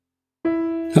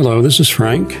Hello, this is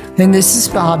Frank. And this is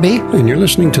Bobby. And you're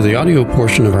listening to the audio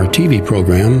portion of our TV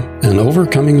program, An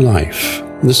Overcoming Life.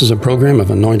 This is a program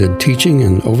of anointed teaching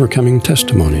and overcoming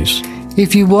testimonies.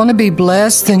 If you want to be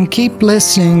blessed, then keep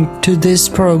listening to this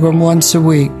program once a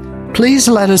week. Please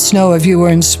let us know if you were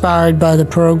inspired by the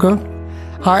program.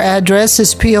 Our address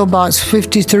is P.O. Box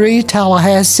 53,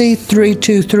 Tallahassee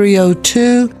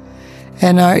 32302,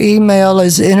 and our email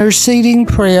is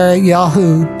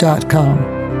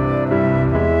intercedingprayer@yahoo.com.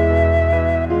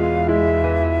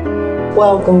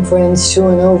 Welcome, friends, to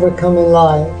An Overcoming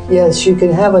Life. Yes, you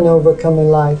can have an overcoming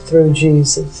life through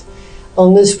Jesus.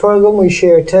 On this program, we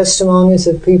share testimonies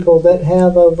of people that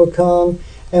have overcome,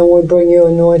 and we bring you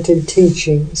anointed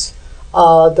teachings.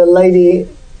 The lady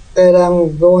that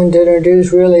I'm going to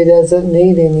introduce really doesn't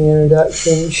need any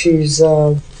introduction. She's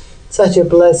such a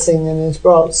blessing and has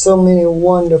brought so many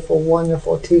wonderful,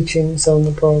 wonderful teachings on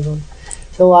the program.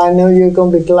 So I know you're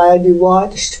going to be glad you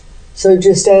watched. So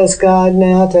just ask God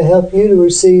now to help you to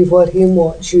receive what He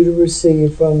wants you to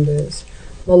receive from this.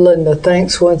 Melinda,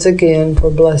 thanks once again for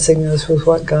blessing us with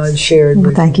what God shared with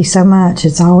you. Thank you so much.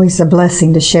 It's always a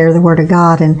blessing to share the Word of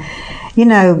God. And, you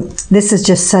know, this is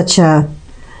just such a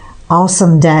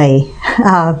awesome day.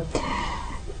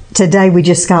 Today we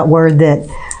just got word that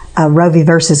Roe v.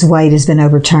 versus Wade has been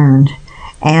overturned.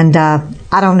 And I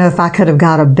don't know if I could have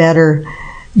got a better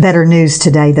news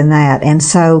today than that. And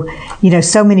so, you know,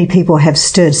 so many people have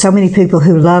stood, so many people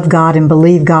who love God and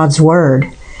believe God's Word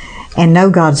and know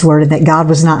God's Word, and that God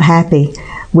was not happy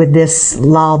with this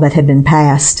law that had been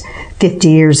passed 50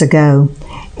 years ago.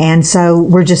 And so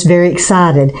we're just very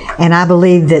excited. And I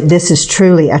believe that this is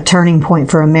truly a turning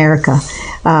point for America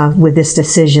with this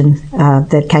decision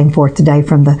that came forth today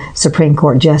from the Supreme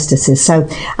Court justices. So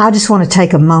I just want to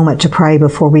take a moment to pray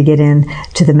before we get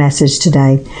into the message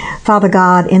today. Father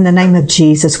God, in the name of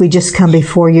Jesus, we just come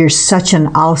before you. You're such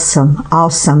an awesome,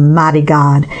 awesome, mighty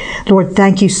God. Lord,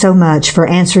 thank you so much for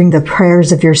answering the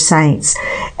prayers of your saints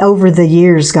over the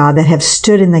years, God, that have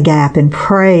stood in the gap and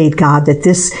prayed, God, that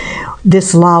this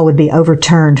law would be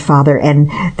overturned, Father, and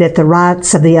that the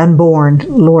rights of the unborn,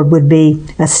 Lord, would be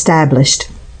established.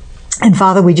 And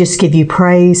Father, we just give you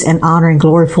praise and honor and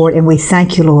glory for it. And we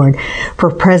thank you, Lord,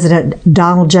 for President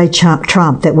Donald J.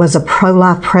 Trump, that was a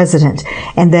pro-life president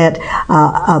and that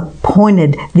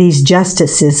appointed these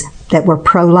justices that were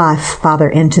pro-life, Father,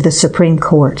 into the Supreme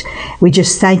Court. We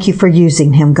just thank you for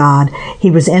using him, God. He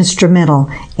was instrumental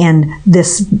in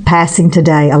this passing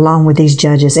today along with these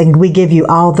judges. And we give you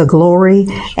all the glory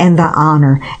and the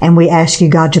honor. And we ask you,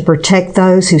 God, to protect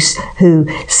those who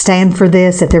stand for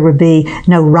this, that there would be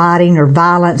no rioting or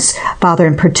violence, Father,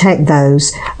 and protect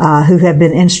those who have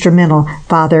been instrumental,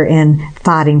 Father, in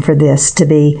fighting for this to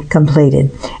be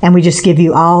completed. And we just give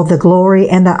you all the glory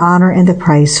and the honor and the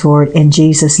praise for it in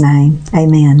Jesus' name.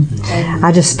 Amen. Amen.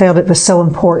 I just felt it was so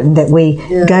important that we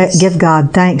give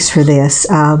God thanks for this.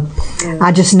 I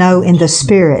just know in the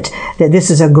Spirit that this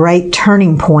is a great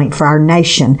turning point for our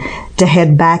nation to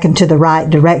head back into the right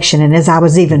direction. And as I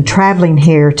was even traveling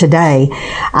here today,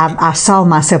 I saw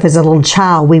myself as a little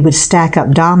child. We would stack up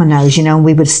dominoes, you know, and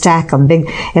we would stack them big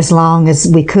as long as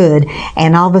we could.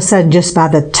 And all of a sudden, just by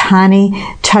the tiny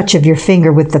touch of your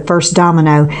finger with the first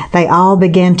domino, they all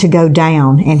began to go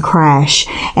down and crash.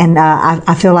 And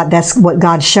I feel like that's what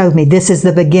God showed me. This is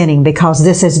the beginning, because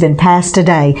this has been passed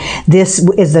today. This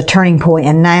is the turning point.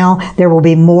 And now there will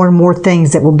be more and more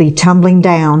things that will be tumbling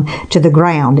down to the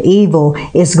ground. Evil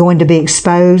is going to be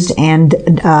exposed and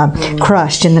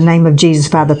crushed in the name of Jesus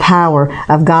by the power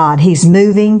of God. He's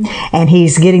moving and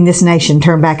He's getting this nation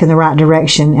turned back in the right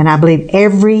direction. And I believe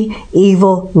every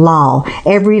evil law,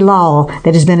 every law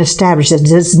that has been established that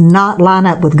does not line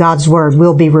up with God's Word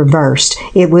will be reversed.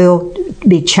 It will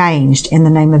be changed in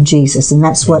the name of Jesus. And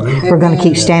that's what we're going to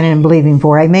keep standing and believing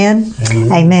for. Amen?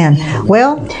 Amen.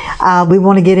 Well, we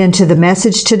want to get into the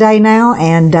message today now.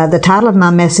 And the title of my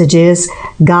message is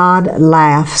God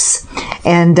Laughs.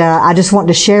 And I just want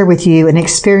to share with you an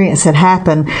experience that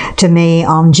happened to me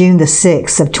on June the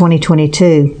 6th of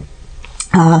 2022.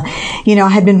 You know, I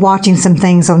had been watching some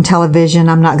things on television.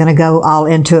 I'm not going to go all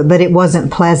into it, but it wasn't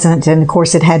pleasant. And of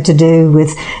course, it had to do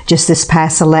with just this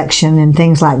past election and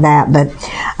things like that. But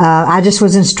I just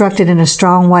was instructed in a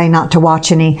strong way not to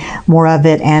watch any more of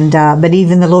it. And but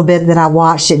even the little bit that I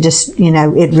watched, it just, you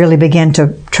know, it really began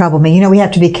to trouble me. You know, we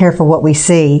have to be careful what we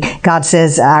see. God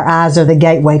says our eyes are the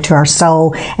gateway to our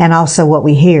soul, and also what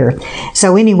we hear.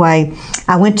 So anyway,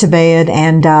 I went to bed,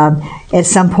 and at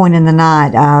some point in the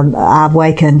night, I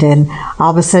awakened, and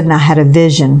all of a sudden I had a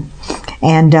vision.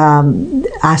 And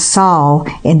I saw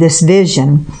in this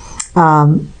vision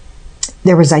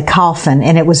there was a coffin,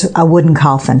 and it was a wooden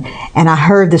coffin. And I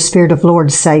heard the Spirit of the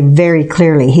Lord say very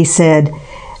clearly, He said,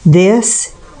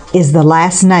 "This is the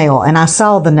last nail." And I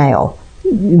saw the nail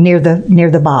near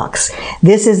the box.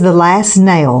 "This is the last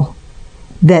nail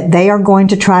that they are going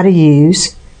to try to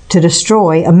use to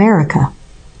destroy America."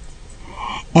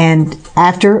 And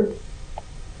after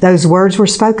those words were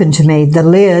spoken to me, the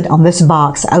lid on this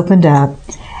box opened up,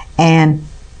 and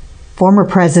former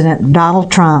President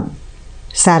Donald Trump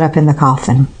sat up in the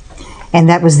coffin. And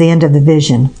that was the end of the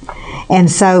vision. And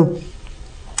so,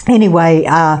 anyway,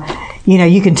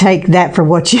 you can take that for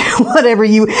however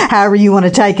you want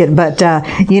to take it. But,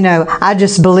 I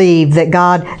just believe that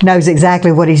God knows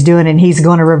exactly what He's doing, and He's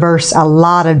going to reverse a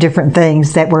lot of different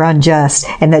things that were unjust,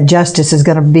 and that justice is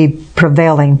going to be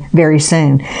prevailing very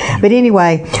soon. But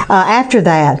anyway, after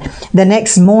that, the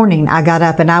next morning I got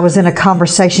up and I was in a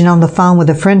conversation on the phone with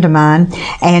a friend of mine,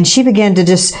 and she began to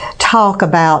just talk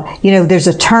about, there's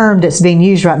a term that's being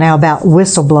used right now about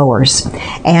whistleblowers.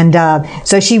 And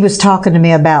so she was talking to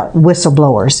me about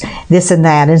whistleblowers, this and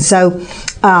that. And so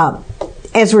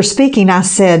as we're speaking, I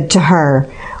said to her,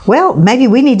 well, maybe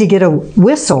we need to get a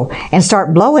whistle and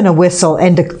start blowing a whistle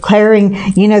and declaring,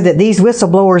 that these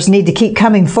whistleblowers need to keep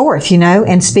coming forth,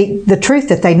 and speak the truth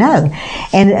that they know.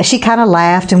 And she kind of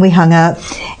laughed, and we hung up.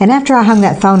 And after I hung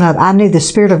that phone up, I knew the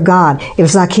Spirit of God. It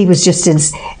was like He was just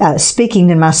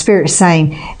speaking in my spirit,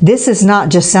 saying, "This is not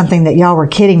just something that y'all were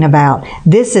kidding about.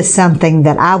 This is something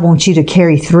that I want you to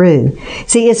carry through."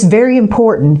 See, it's very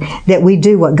important that we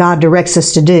do what God directs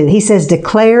us to do. He says,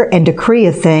 "Declare and decree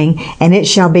a thing, and it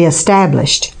shall be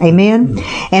established." Amen.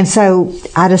 And so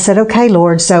I just said, "Okay,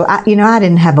 Lord." So I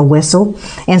didn't have a whistle,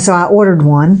 and so I ordered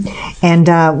one.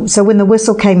 And so when the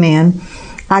whistle came in,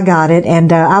 I got it,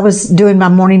 and I was doing my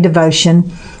morning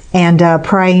devotion and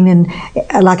praying, and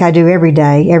like I do every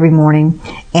day, every morning.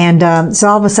 And so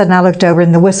all of a sudden I looked over,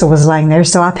 and the whistle was laying there.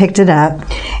 So I picked it up,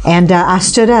 and I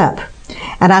stood up.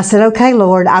 And I said, "Okay,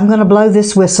 Lord, I'm going to blow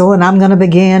this whistle, and I'm going to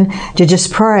begin to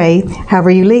just pray however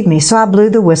you lead me." So I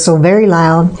blew the whistle very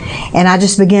loud, and I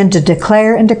just began to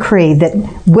declare and decree that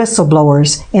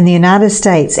whistleblowers in the United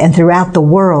States and throughout the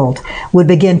world would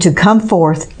begin to come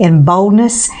forth in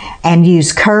boldness and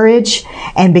use courage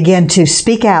and begin to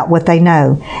speak out what they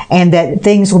know, and that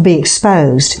things will be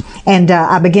exposed. And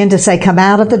I began to say, "Come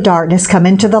out of the darkness, come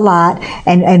into the light,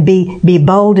 and be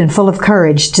bold and full of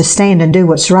courage to stand and do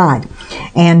what's right."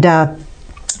 And,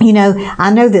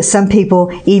 I know that some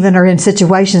people even are in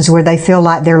situations where they feel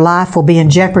like their life will be in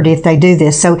jeopardy if they do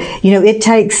this. So, it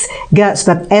takes guts,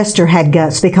 but Esther had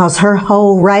guts because her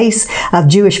whole race of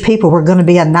Jewish people were going to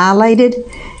be annihilated.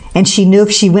 And she knew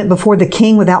if she went before the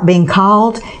king without being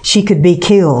called, she could be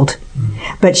killed.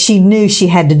 But she knew she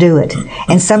had to do it.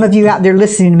 And some of you out there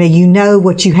listening to me, you know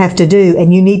what you have to do,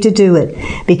 and you need to do it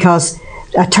because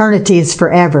eternity is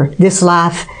forever. This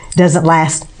life doesn't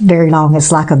last very long.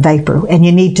 It's like a vapor, and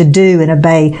you need to do and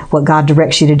obey what God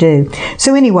directs you to do.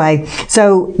 So anyway,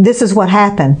 so this is what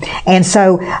happened. And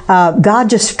so God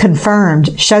just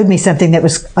showed me something that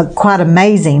was quite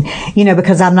amazing,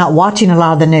 because I'm not watching a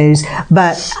lot of the news,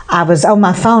 but I was on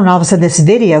my phone, and all of a sudden this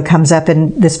video comes up,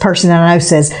 and this person that I know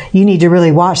says, "You need to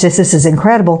really watch this. This is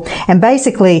incredible." And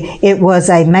basically it was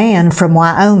a man from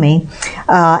Wyoming,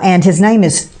 and his name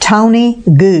is Tony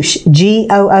Gooch,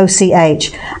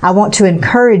 Gooch. I want to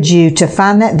encourage you to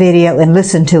find that video and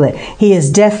listen to it. He is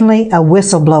definitely a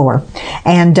whistleblower.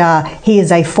 And he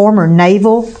is a former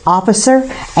naval officer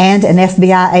and an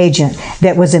FBI agent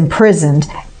that was imprisoned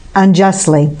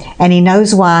unjustly, and he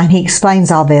knows why, and he explains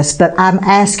all this. But I'm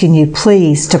asking you,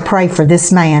 please, to pray for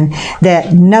this man,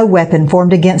 that no weapon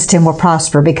formed against him will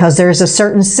prosper, because there is a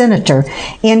certain senator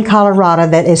in Colorado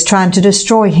that is trying to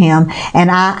destroy him,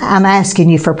 and I'm asking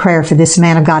you for prayer for this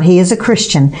man of God. He is a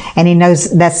Christian, and he knows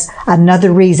that's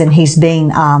another reason he's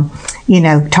being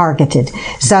targeted.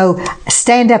 So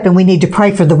stand up, and we need to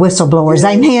pray for the whistleblowers,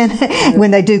 amen,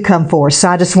 when they do come forth. So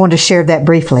I just wanted to share that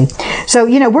briefly. So,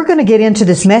 we're going to get into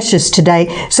this message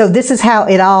today. So this is how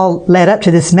it all led up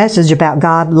to this message about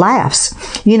God laughs,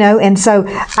 and so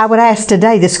I would ask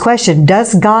today this question: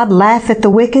 does God laugh at the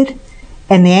wicked?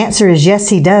 And the answer is yes,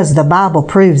 He does. The Bible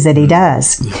proves that He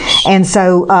does. And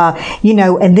so,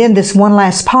 and then this one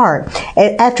last part.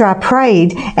 After I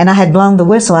prayed and I had blown the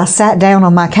whistle, I sat down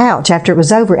on my couch after it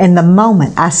was over. And the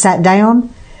moment I sat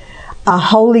down, a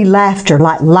holy laughter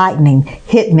like lightning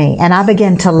hit me, and I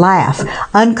began to laugh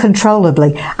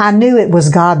uncontrollably. I knew it was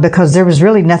God because there was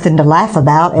really nothing to laugh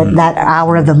about at that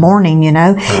hour of the morning, you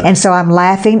know. And so I'm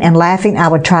laughing and laughing. I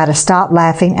would try to stop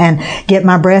laughing and get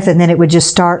my breath, and then it would just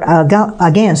start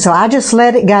again. So I just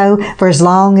let it go for as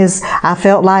long as I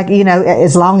felt like, you know,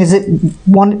 as long as it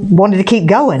wanted to keep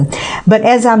going. But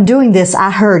as I'm doing this,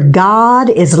 I heard God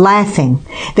is laughing,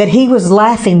 that He was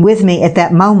laughing with me at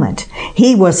that moment.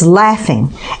 He was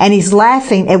laughing, and He's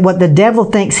laughing at what the devil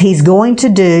thinks he's going to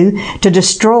do to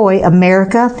destroy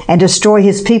America and destroy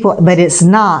His people, but it's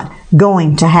not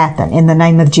going to happen in the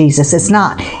name of Jesus. It's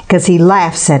not, because He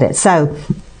laughs at it. So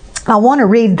I want to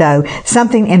read, though,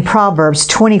 something in Proverbs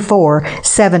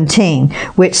 24:17,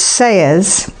 which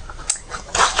says,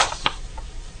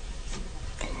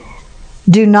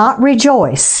 "Do not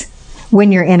rejoice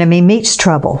when your enemy meets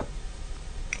trouble.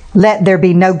 Let there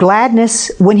be no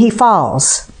gladness when he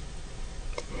falls.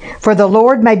 For the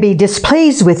Lord may be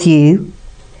displeased with you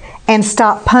and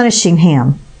stop punishing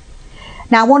him."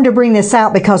 Now, I wanted to bring this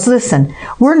out because, listen,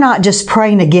 we're not just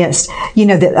praying against, you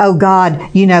know, that, oh God,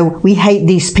 you know, we hate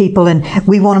these people and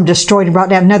we want them destroyed and brought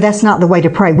down. No, that's not the way to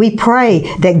pray. We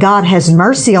pray that God has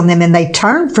mercy on them and they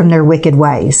turn from their wicked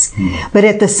ways. But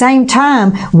at the same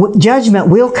time, judgment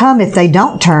will come if they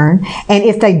don't turn. And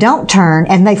if they don't turn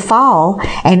and they fall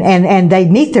and they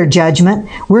meet their judgment,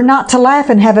 we're not to laugh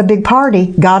and have a big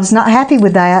party. God's not happy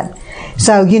with that.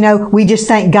 So, you know, we just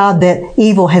thank God that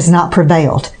evil has not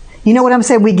prevailed. You know what I'm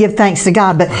saying? We give thanks to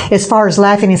God. But as far as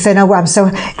laughing and saying, oh, I'm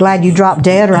so glad you dropped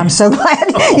dead, or I'm so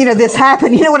glad, you know, this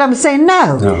happened. You know what I'm saying?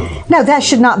 No, that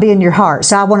should not be in your heart.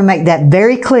 So I want to make that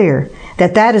very clear,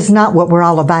 that that is not what we're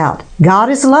all about. God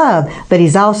is love, but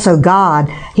He's also God.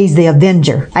 He's the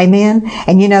avenger. Amen?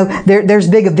 And you know, there's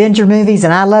big avenger movies,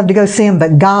 and I love to go see them,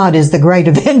 but God is the great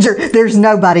avenger. There's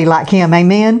nobody like Him.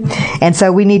 Amen? And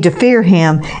so we need to fear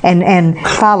Him and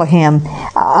follow Him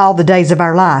all the days of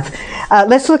our life.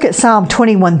 Let's look at Psalm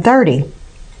 21:30.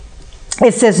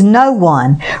 It says, "No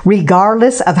one,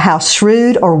 regardless of how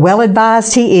shrewd or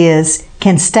well-advised he is,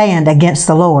 can stand against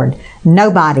the Lord."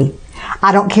 Nobody.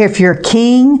 I don't care if you're a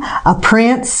king, a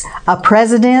prince, a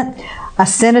president, a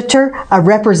senator, a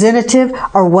representative,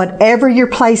 or whatever your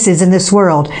place is in this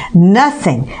world.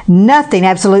 Nothing,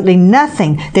 absolutely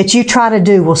nothing that you try to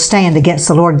do will stand against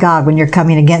the Lord God when you're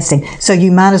coming against Him. So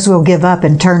you might as well give up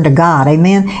and turn to God,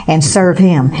 amen, and serve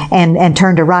Him and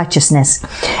turn to righteousness.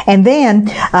 And then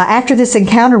after this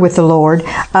encounter with the Lord,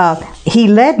 He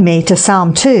led me to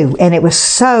Psalm 2, and it was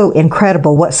so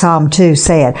incredible what Psalm 2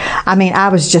 said. I mean, I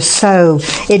was just so,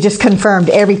 it just confirmed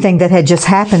everything that had just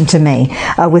happened to me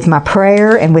with my prayer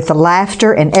and with the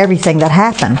laughter and everything that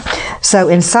happened. So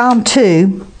in Psalm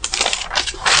 2,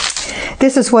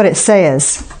 this is what it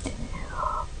says.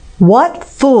 "What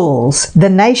fools the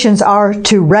nations are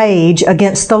to rage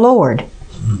against the Lord.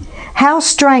 How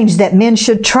strange that men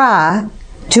should try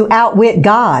to outwit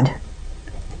God.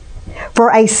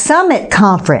 For a summit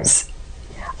conference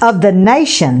of the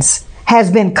nations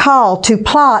has been called to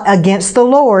plot against the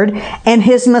Lord and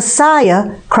His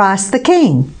Messiah, Christ the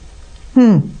King.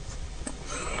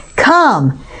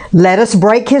 Come, let us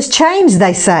break His chains,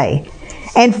 they say,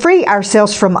 and free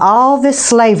ourselves from all this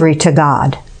slavery to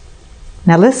God."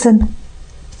 Now listen,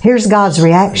 here's God's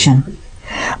reaction.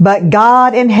 "But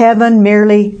God in heaven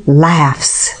merely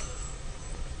laughs.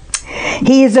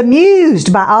 He is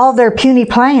amused by all their puny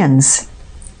plans.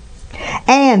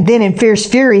 And then in fierce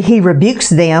fury He rebukes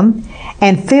them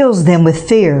and fills them with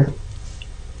fear.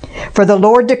 For the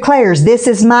Lord declares, 'This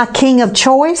is my King of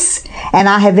choice, and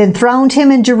I have enthroned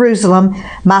Him in Jerusalem,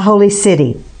 my holy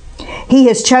city.' He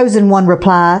has chosen," one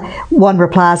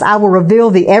replies, "I will reveal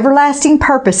the everlasting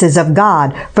purposes of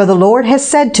God. For the Lord has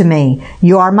said to me,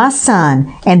 'You are my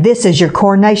son, and this is your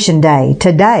coronation day.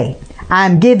 Today I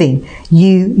am giving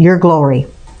you your glory.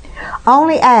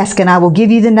 Only ask, and I will give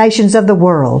you the nations of the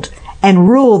world, and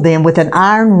rule them with an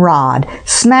iron rod,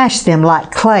 smash them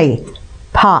like clay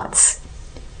pots.'"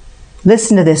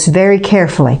 Listen to this very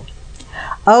carefully.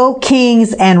 "O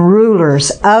kings and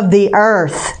rulers of the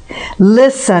earth,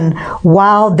 listen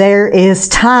while there is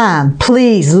time."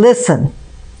 Please listen.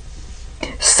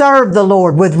 "Serve the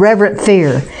Lord with reverent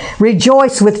fear.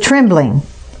 Rejoice with trembling.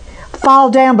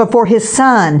 Fall down before His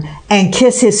Son and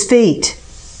kiss His feet.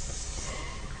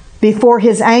 Before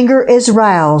His anger is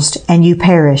roused and you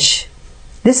perish."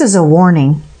 This is a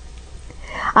warning.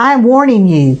 I am warning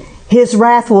you, His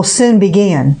wrath will soon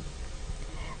begin.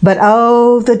 But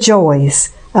oh, the joys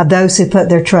of those who put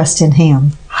their trust in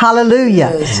Him.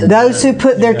 Hallelujah. Yes, those who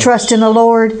put their trust in the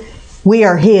Lord, we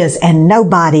are His, and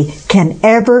nobody can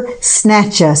ever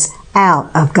snatch us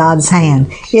out of God's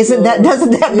hand. Doesn't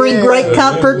that bring great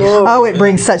comfort? Oh, it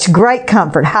brings such great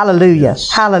comfort. Hallelujah.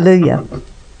 Hallelujah.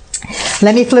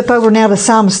 Let me flip over now to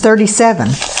Psalms 37.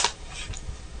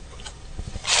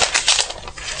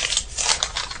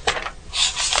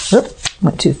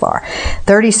 Went too far.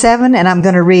 37, and I'm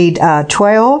going to read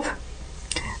 12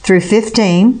 through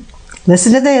 15.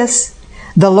 Listen to this.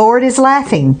 The Lord is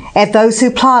laughing at those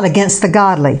who plot against the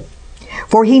godly,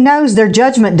 for He knows their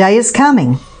judgment day is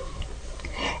coming.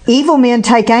 Evil men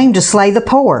take aim to slay the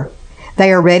poor.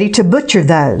 They are ready to butcher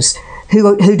those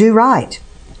who do right.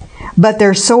 But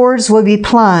their swords will be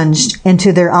plunged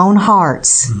into their own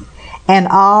hearts, and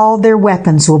all their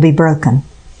weapons will be broken.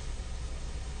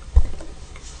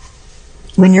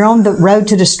 When you're on the road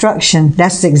to destruction,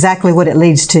 that's exactly what it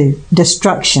leads to.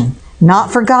 Destruction.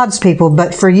 Not for God's people,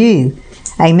 but for you.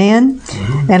 Amen?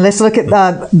 Mm-hmm. And let's look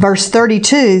at verse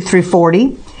 32 through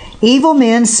 40. Evil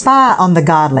men spy on the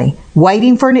godly,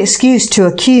 waiting for an excuse to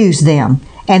accuse them,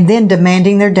 and then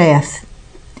demanding their death.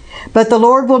 But the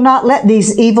Lord will not let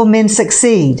these evil men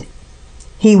succeed.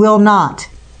 He will not.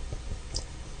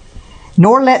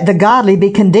 Nor let the godly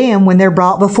be condemned when they're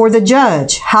brought before the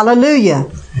judge. Hallelujah.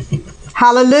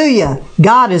 Hallelujah.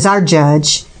 God is our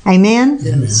judge. Amen?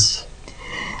 Yes.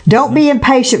 Don't be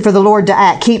impatient for the Lord to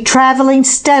act. Keep traveling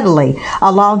steadily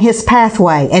along His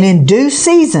pathway, and in due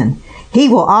season He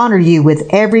will honor you with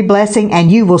every blessing,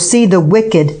 and you will see the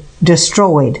wicked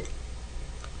destroyed.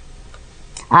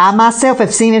 I myself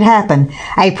have seen it happen.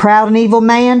 A proud and evil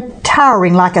man,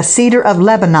 towering like a cedar of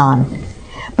Lebanon.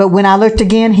 But when I looked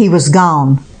again, he was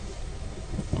gone.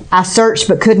 I searched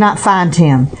but could not find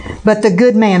him. But the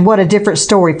good man, what a different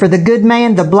story. For the good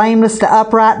man, the blameless, the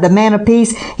upright, the man of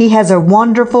peace, he has a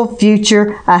wonderful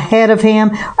future ahead of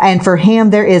him. And for him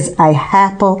there is a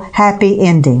happy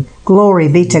ending. Glory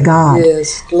be to God.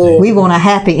 Yes, glory. We want a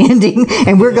happy ending,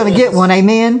 and we're going to get one.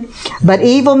 Amen. But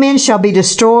evil men shall be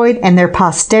destroyed, and their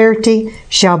posterity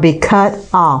shall be cut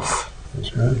off.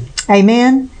 That's right.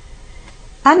 Amen.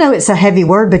 I know it's a heavy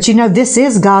word, but you know, this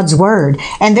is God's word.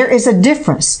 And there is a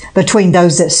difference between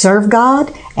those that serve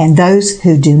God and those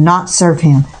who do not serve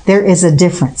Him. There is a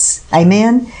difference.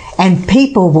 Amen. And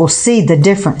people will see the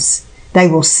difference. They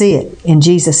will see it in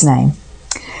Jesus' name.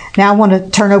 Now I want to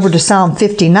turn over to Psalm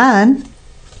 59.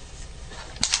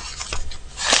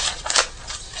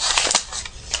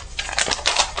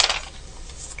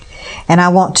 And I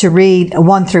want to read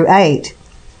 1 through 8.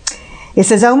 It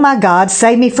says, "Oh my God,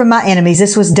 save me from my enemies."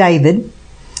 This was David.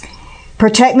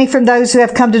 "Protect me from those who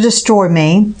have come to destroy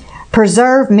me.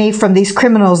 Preserve me from these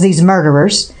criminals, these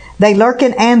murderers. They lurk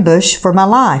in ambush for my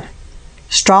life.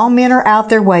 Strong men are out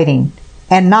there waiting,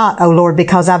 and not, O Lord,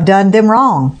 because I've done them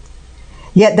wrong.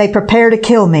 Yet they prepare to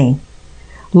kill me.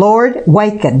 Lord,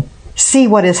 waken. See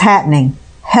what is happening.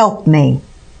 Help me.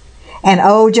 And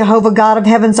O Jehovah God of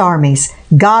heaven's armies,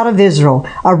 God of Israel,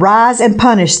 arise and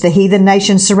punish the heathen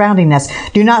nations surrounding us.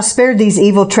 Do not spare these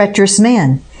evil, treacherous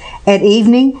men. At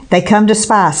evening they come to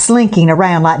spy, slinking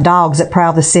around like dogs that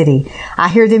prowl the city. I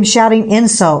hear them shouting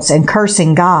insults and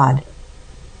cursing God.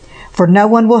 For no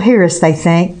one will hear us, they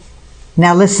think.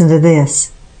 Now listen to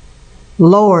this.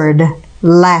 Lord,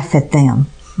 laugh at them."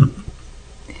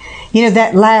 You know,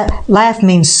 that laugh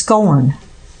means scorn.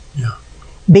 Yeah.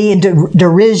 Be in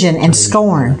derision and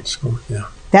scorn. Yeah.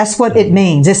 That's what it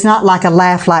means. It's not like a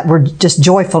laugh like we're just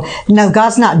joyful. No,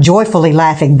 God's not joyfully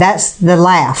laughing. That's the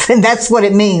laugh. And that's what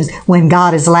it means when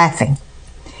God is laughing.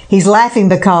 He's laughing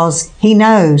because He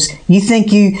knows. You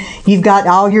think you've got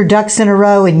all your ducks in a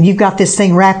row and you've got this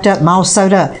thing wrapped up and all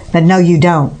sewed up. But no, you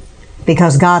don't.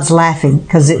 Because God's laughing,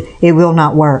 because it will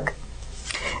not work.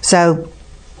 So,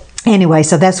 anyway,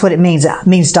 so that's what it means. It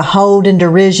means to hold in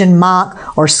derision, mock,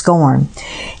 or scorn.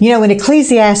 You know, in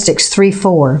Ecclesiastes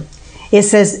 3:4, it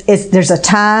says there's a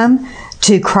time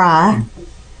to cry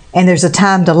and there's a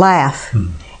time to laugh.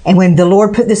 And when the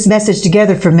Lord put this message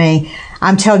together for me,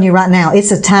 I'm telling you right now,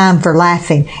 it's a time for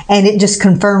laughing. And it just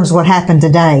confirms what happened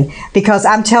today. Because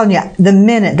I'm telling you, the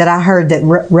minute that I heard that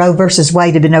Roe versus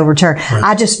Wade had been overturned, right,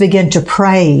 I just began to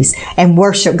praise and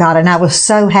worship God. And I was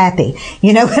so happy.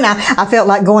 You know, and I felt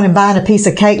like going and buying a piece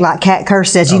of cake, like Kat Kerr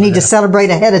says, you need to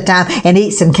celebrate ahead of time and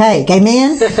eat some cake.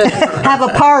 Amen? Have a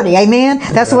party. Amen?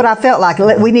 That's what I felt like.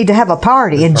 We need to have a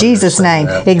party in Jesus' name.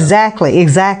 Exactly.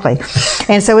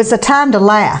 And so it's a time to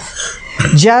laugh.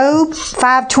 Job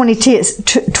 5:22,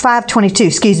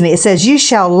 it says, "You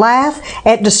shall laugh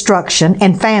at destruction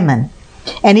and famine,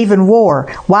 and even war.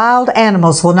 Wild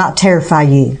animals will not terrify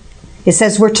you." It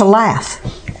says we're to laugh.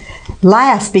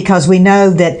 Laugh because we know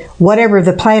that whatever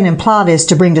the plan and plot is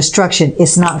to bring destruction,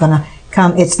 it's not going to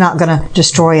come, it's not going to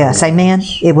destroy us. Amen?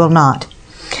 It will not.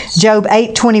 Job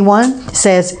 8:21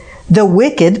 says, the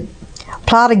wicked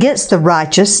plot against the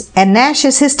righteous and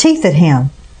gnashes his teeth at him.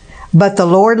 But the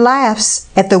Lord laughs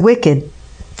at the wicked,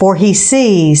 for he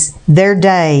sees their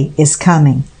day is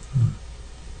coming.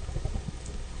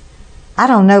 I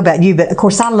don't know about you, but of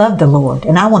course I love the Lord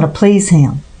and I want to please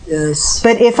Him. Yes.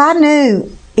 But if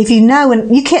you know,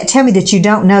 and you can't tell me that you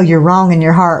don't know you're wrong in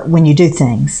your heart when you do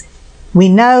things. We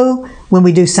know when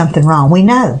we do something wrong. We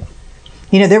know.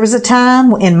 You know, there was a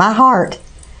time in my heart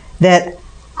that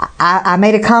I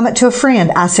made a comment to a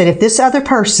friend. I said, if this other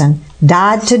person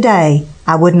died today,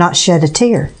 I would not shed a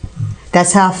tear.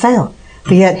 That's how I felt.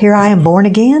 But yet here I am born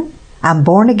again. I'm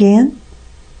born again.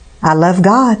 I love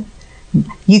God.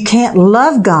 You can't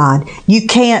love God. You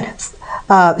can't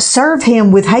serve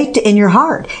Him with hate in your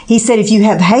heart. He said, if you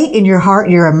have hate in your heart,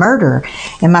 you're a murderer.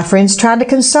 And my friends tried to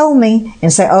console me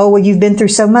and say, oh, well, you've been through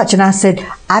so much. And I said,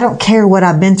 I don't care what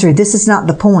I've been through. This is not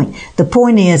the point. The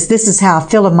point is, this is how I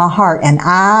feel in my heart, and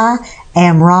I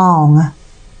am wrong.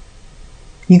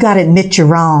 You got to admit you're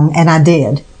wrong, and I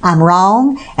did. I'm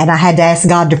wrong, and I had to ask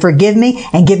God to forgive me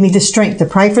and give me the strength to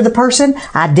pray for the person.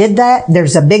 I did that.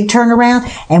 There's a big turnaround,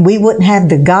 and we wouldn't have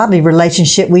the godly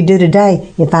relationship we do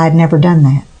today if I had never done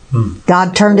that.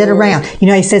 God turned it around. You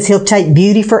know, He says He'll take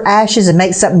beauty for ashes and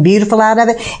make something beautiful out of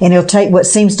it, and He'll take what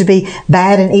seems to be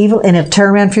bad and evil, and He'll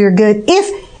turn around for your good.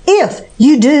 If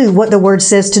you do what the Word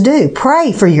says to do,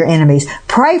 pray for your enemies,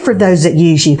 pray for those that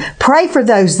use you, pray for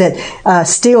those that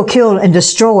steal, kill, and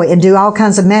destroy, and do all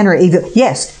kinds of manner of evil.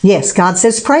 Yes, God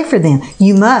says pray for them.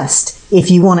 You must if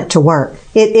you want it to work.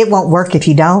 It won't work if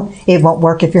you don't. It won't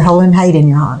work if you're holding hate in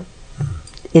your heart.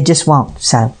 It just won't.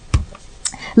 So,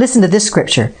 listen to this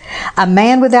scripture. A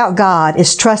man without God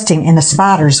is trusting in a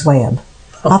spider's web.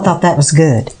 I thought that was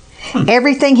good.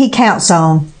 Everything he counts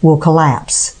on will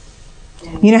collapse.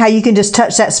 You know how you can just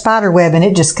touch that spider web and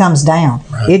it just comes down.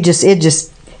 Right. It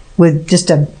just with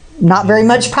just a not very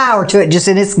much power to it,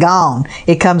 and it's gone.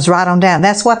 It comes right on down.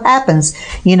 That's what happens,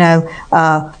 you know,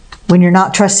 when you're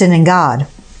not trusting in God.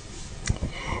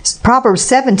 Proverbs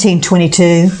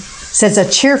 17:22 says, a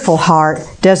cheerful heart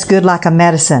does good like a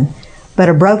medicine, but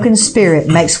a broken spirit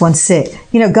makes one sick.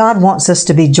 You know, God wants us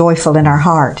to be joyful in our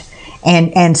heart.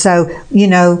 And so, you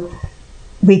know,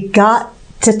 we got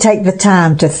to take the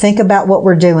time to think about what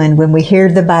we're doing when we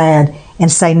hear the bad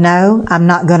and say, no, I'm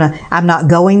not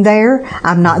going there.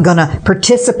 I'm not going to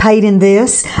participate in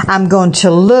this. I'm going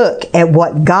to look at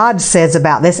what God says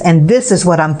about this, and this is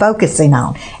what I'm focusing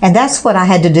on. And that's what I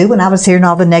had to do when I was hearing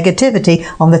all the negativity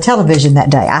on the television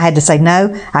that day. I had to say,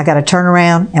 no, I got to turn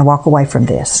around and walk away from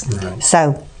this. Right.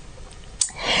 So,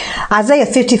 Isaiah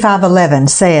 55:11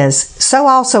 says, so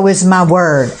also is my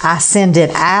word. I send it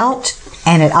out,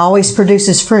 and it always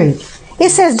produces fruit. It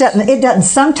says it doesn't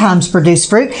sometimes produce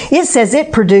fruit. It says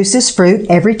it produces fruit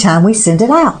every time we send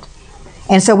it out.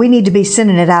 And so we need to be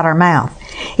sending it out our mouth.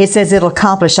 It says it'll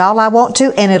accomplish all I want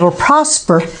to, and it'll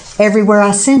prosper everywhere I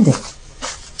send it.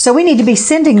 So we need to be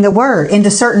sending the word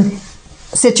into certain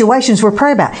situations we're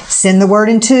praying about. Send the word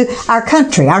into our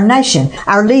country, our nation,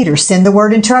 our leaders. Send the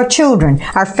word into our children,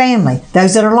 our family,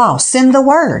 those that are lost. Send the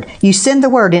word. You send the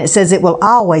word, and it says it will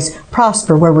always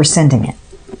prosper where we're sending it.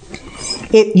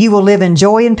 You will live in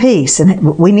joy and peace.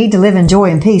 And we need to live in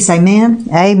joy and peace. Amen?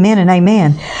 Amen and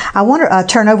amen. I want to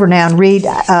turn over now and read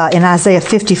in Isaiah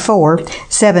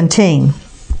 54:17.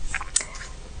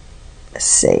 Let's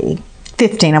see.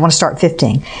 15. I want to start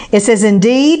 15. It says,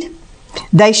 indeed,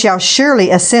 they shall surely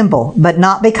assemble, but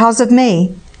not because of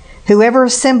me. Whoever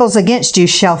assembles against you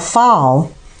shall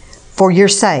fall for your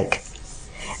sake.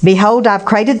 Behold, I've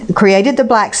created the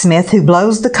blacksmith who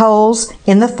blows the coals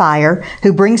in the fire,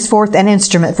 who brings forth an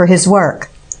instrument for his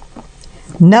work.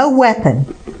 No weapon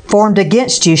formed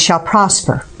against you shall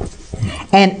prosper,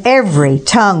 and every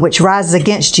tongue which rises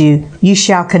against you, you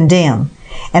shall condemn.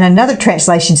 And another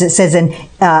translation, it says, and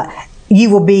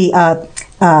you will be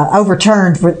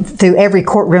overturned through every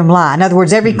courtroom lie. In other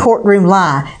words, every courtroom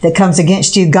lie that comes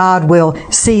against you, God will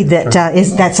see that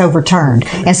that's overturned.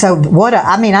 And so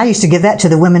I used to give that to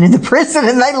the women in the prison,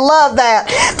 and they love that.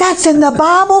 That's in the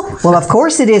Bible? Well, of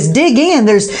course it is. Dig in.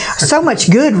 There's so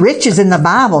much good riches in the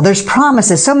Bible. There's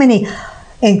promises, so many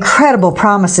incredible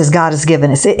promises God has given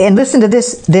us. And listen to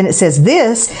this. Then it says,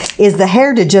 this is the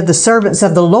heritage of the servants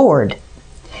of the Lord,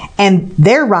 and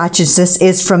their righteousness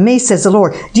is from me, says the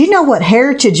Lord. Do you know what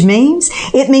heritage means?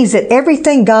 It means that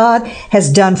everything God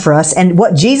has done for us and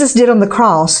what Jesus did on the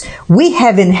cross, we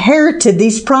have inherited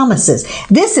these promises.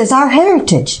 This is our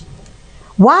heritage.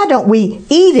 Why don't we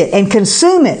eat it and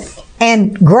consume it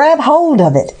and grab hold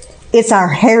of it? It's our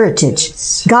heritage.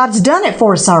 God's done it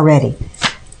for us already.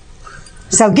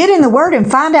 So get in the Word and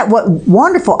find out what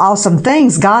wonderful, awesome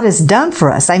things God has done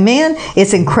for us. Amen?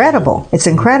 It's incredible. It's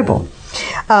incredible.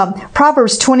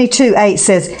 Proverbs 22:8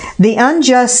 says, "The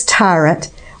unjust tyrant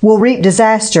will reap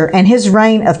disaster, and his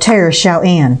reign of terror shall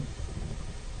end."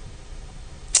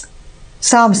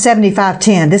 Psalm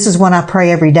 75:10. This is one I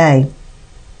pray every day.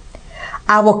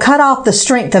 "I will cut off the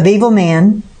strength of evil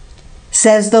men,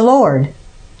 says the Lord,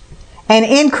 and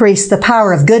increase the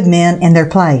power of good men in their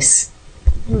place."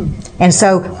 And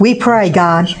so we pray,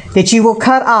 God, that you will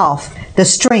cut off the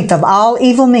strength of all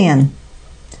evil men,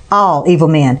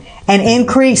 and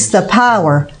increase the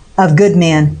power of good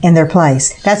men in their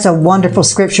place. That's a wonderful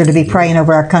scripture to be praying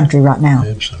over our country right now.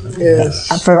 Absolutely.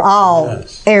 Yes. For all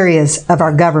areas of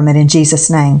our government, in Jesus'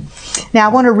 name. Now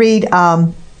I want to read,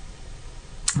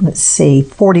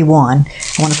 41.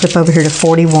 I want to flip over here to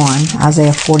 41,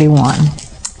 Isaiah 41.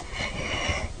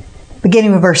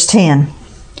 Beginning with verse 10.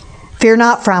 "Fear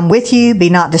not, for I am with you. Be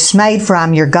not dismayed, for I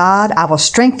am your God. I will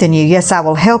strengthen you. Yes, I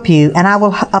will help you, and I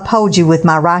will uphold you with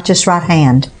my righteous right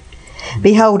hand.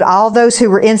 Behold, all those who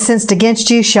were incensed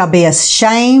against you shall be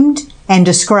ashamed and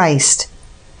disgraced.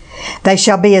 They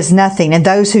shall be as nothing, and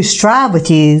those who strive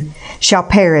with you shall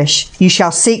perish. You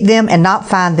shall seek them and not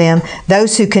find them.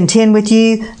 Those who contend with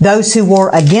you, those who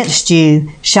war against you,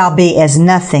 shall be as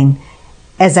nothing,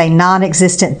 as a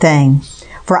non-existent thing.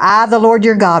 For I, the Lord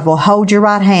your God, will hold your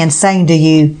right hand, saying to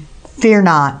you, fear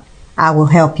not, I will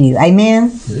help you."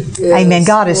 Amen? Yes, amen.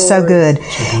 God is so good.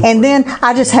 And then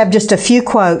I just have just a few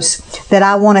quotes that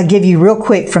I want to give you real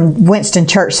quick from Winston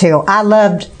Churchill. I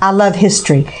love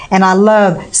history, and I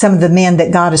love some of the men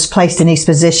that God has placed in these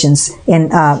positions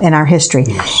in our history.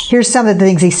 Yes. Here's some of the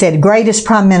things he said. Greatest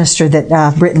prime minister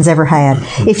that Britain's ever had.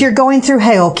 "If you're going through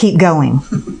hell, keep going.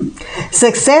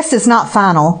 Success is not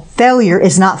final. Failure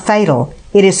is not fatal.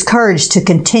 It is courage to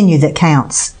continue that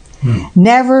counts.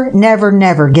 Never, never,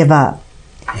 never give up.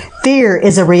 Fear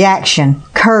is a reaction.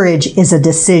 Courage is a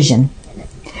decision.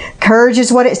 Courage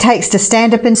is what it takes to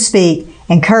stand up and speak,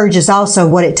 and courage is also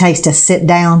what it takes to sit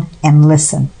down and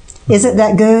listen." Isn't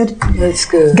that good? That's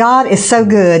good. God is so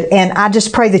good, and I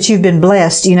just pray that you've been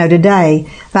blessed, today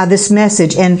by this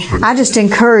message. And I just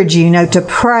encourage you, to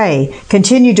pray,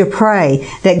 continue to pray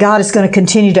that God is going to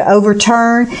continue to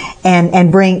overturn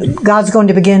and bring. God's going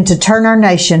to begin to turn our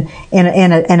nation in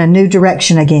a new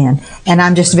direction again. And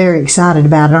I'm just very excited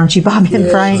about it, aren't you, Bobby and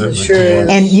Frank? It sure is.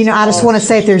 And I just want to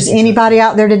say, if there's anybody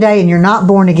out there today and you're not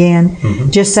born again,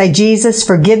 just say, "Jesus,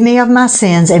 forgive me of my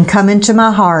sins and come into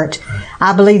my heart.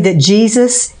 I believe that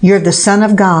Jesus, you're the Son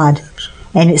of God."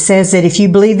 And it says that if you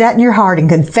believe that in your heart and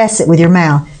confess it with your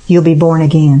mouth, you'll be born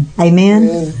again.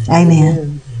 Amen?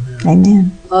 Amen.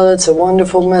 Amen. Oh, that's a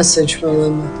wonderful message,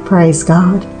 Melinda. Praise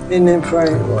God. Isn't it,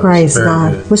 Frank? Praise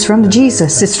God. It was from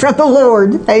Jesus. It's from the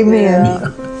Lord. Amen.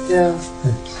 Yeah.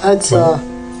 That's that.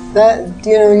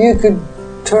 You could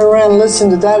turn around and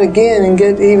listen to that again and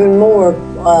get even more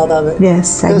out of it.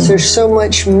 Yes. Because there's so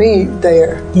much meat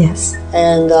there. Yes.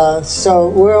 And so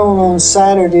we're on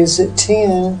Saturdays at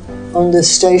 10 on this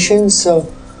station. So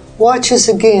watch us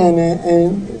again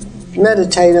and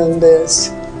meditate on this.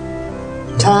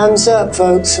 Time's up,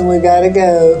 folks, and we got to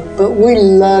go. But we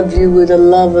love you with the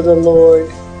love of the Lord.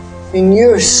 And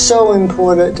you're so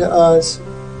important to us.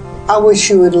 I wish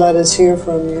you would let us hear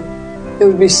from you. It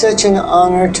would be such an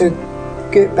honor to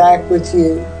get back with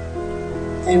you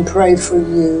and pray for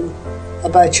you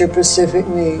about your specific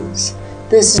needs.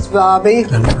 This is Bobby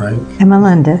And Frank. And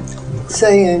Melinda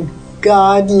saying,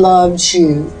 God loves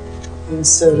you, and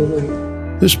so do we.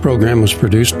 This program was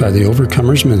produced by the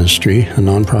Overcomers Ministry, a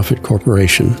nonprofit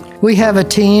corporation. We have a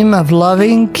team of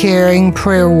loving, caring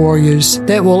prayer warriors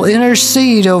that will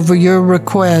intercede over your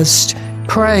request,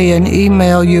 pray, and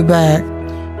email you back.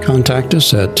 Contact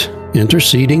us at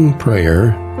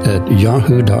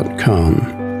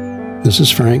intercedingprayer@yahoo.com. This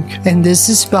is Frank. And this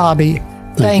is Bobby.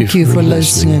 Thank you for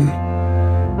listening.